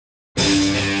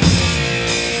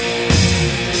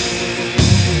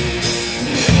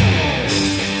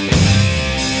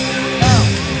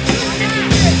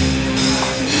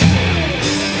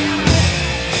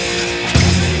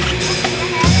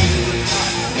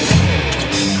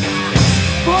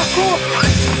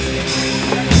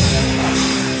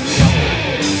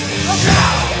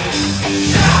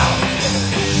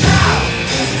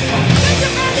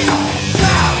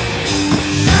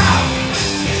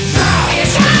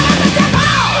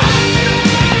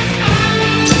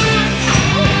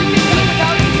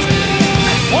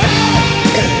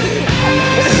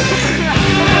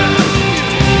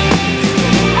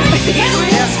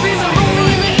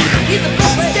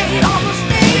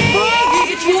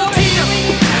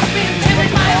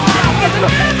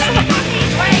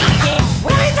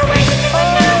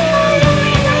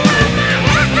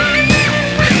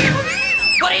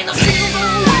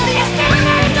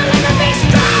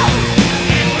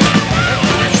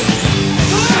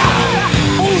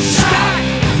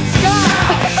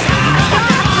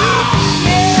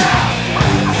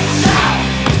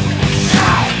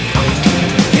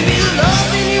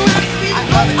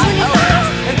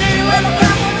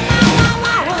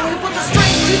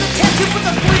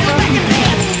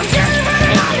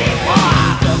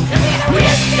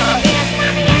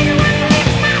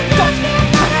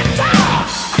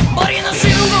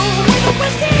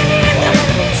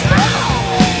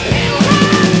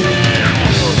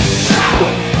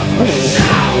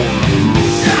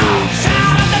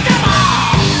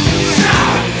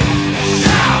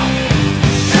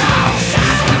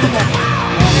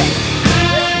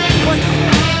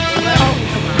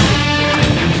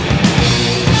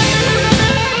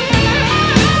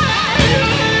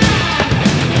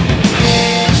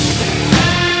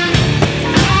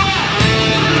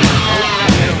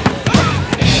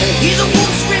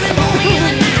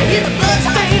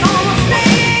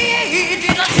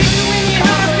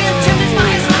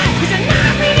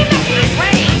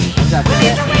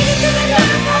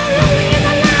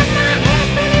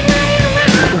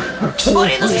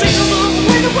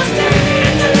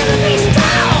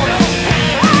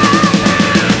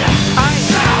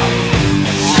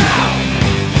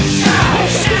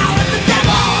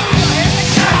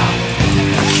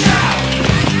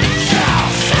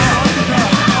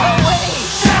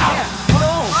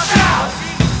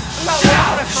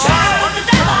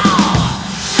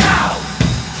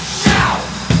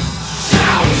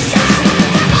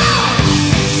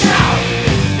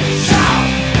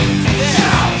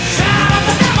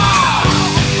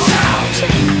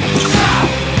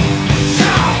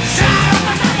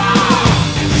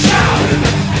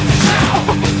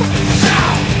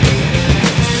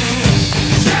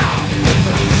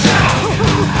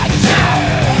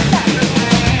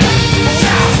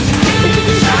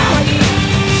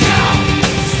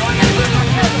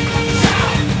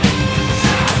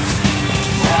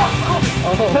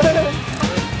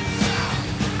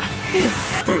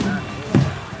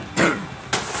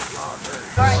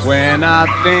When I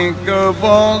think of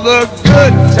all the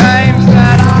good times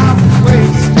that I've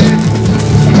wasted,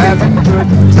 having good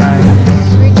times.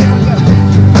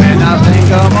 When I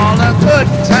think of all the good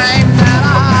times that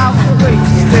I've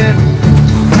wasted,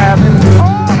 having good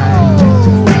times.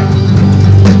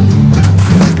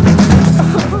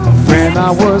 When I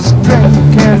was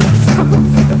drinking,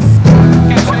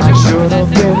 I should have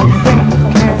been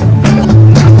thinking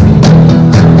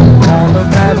all of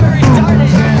that.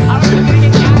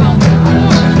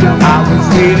 I was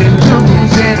feeling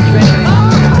losing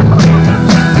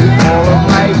all of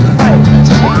my fight.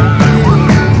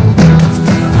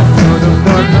 I could have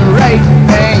done the right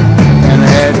thing and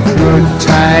had a good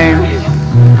time.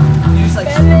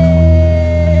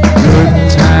 Good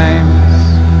time.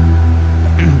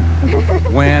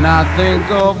 When I think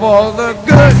of all the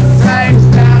good times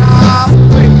that I've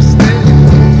wasted,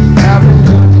 have a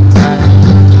good time.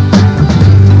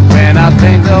 When I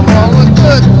think of all the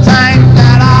good times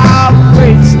that I've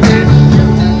wasted,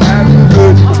 have a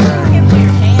good time.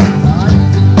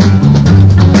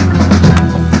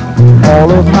 All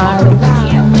of my life,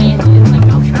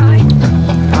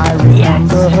 I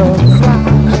remember her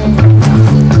crying,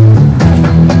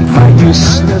 my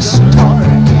useless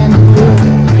talking good.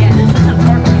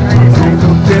 I could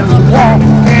have been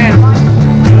walking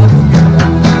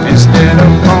instead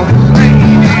of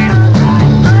complaining.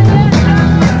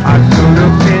 I could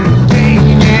have been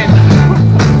taking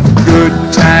good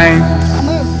time.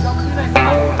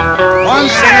 One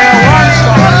singer, one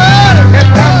song. Get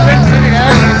down, get to the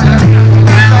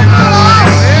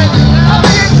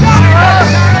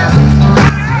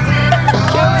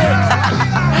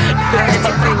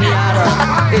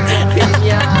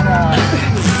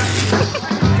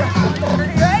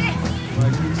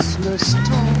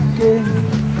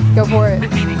Go for it.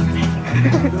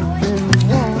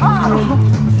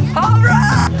 All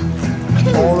right.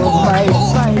 All of my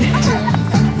fight.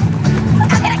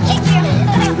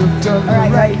 All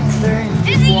right, right.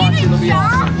 watch it. It'll be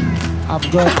awesome.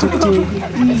 I've got to take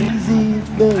it easy,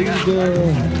 baby.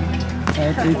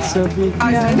 And it's a big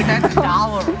night. That's $1.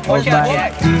 Oh,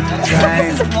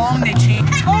 This is long, they change.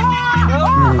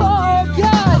 Oh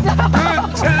God!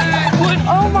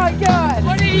 Oh my God!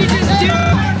 What did he just do?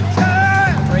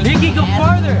 He can go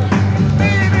farther.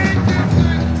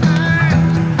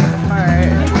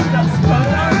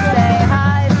 Say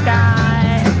hi,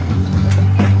 Sky.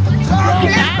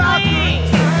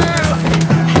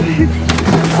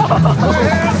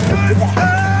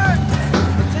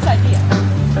 It's his idea.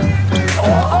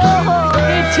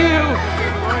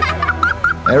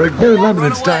 Eric, no, London,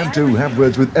 it's time to have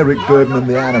words with Eric Burden and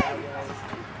the animal.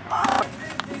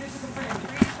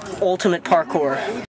 Ultimate parkour.